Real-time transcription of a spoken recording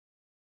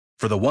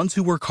For the ones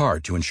who work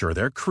hard to ensure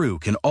their crew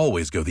can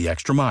always go the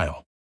extra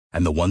mile,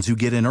 and the ones who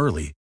get in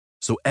early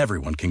so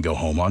everyone can go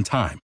home on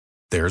time,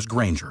 there's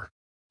Grainger,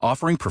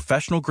 offering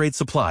professional-grade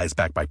supplies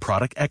backed by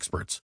product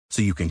experts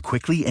so you can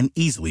quickly and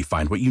easily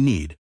find what you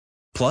need.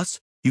 Plus,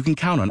 you can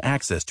count on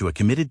access to a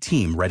committed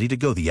team ready to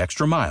go the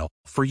extra mile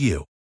for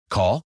you.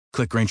 Call,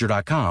 click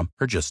Grainger.com,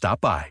 or just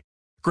stop by.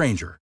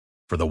 Grainger,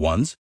 for the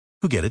ones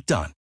who get it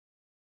done.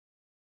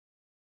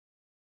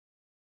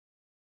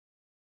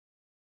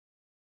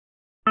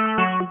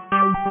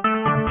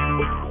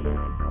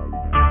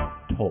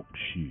 Talk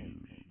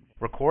shoes.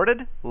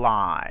 Recorded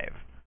live.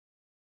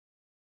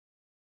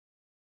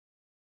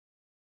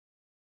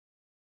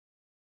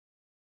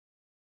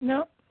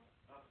 No.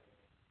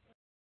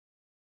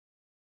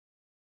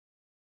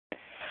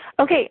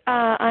 Okay,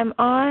 I'm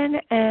on,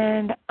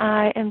 and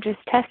I am just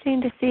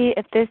testing to see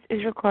if this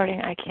is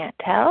recording. I can't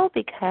tell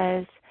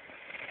because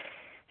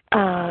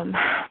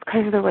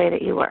of the way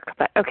that you work,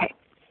 but okay.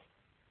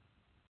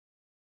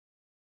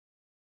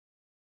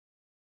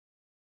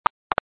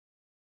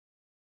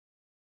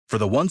 For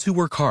the ones who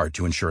work hard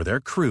to ensure their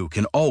crew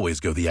can always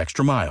go the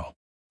extra mile,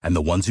 and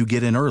the ones who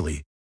get in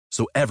early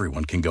so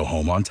everyone can go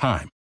home on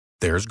time,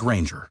 there's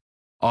Grainger,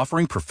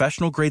 offering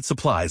professional-grade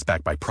supplies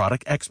backed by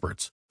product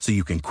experts so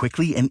you can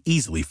quickly and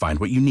easily find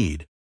what you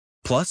need.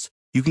 Plus,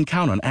 you can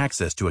count on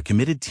access to a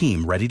committed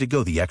team ready to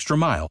go the extra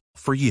mile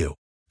for you.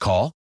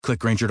 Call, click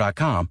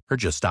Grainger.com, or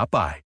just stop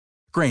by.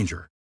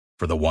 Grainger,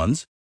 for the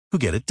ones who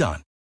get it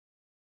done.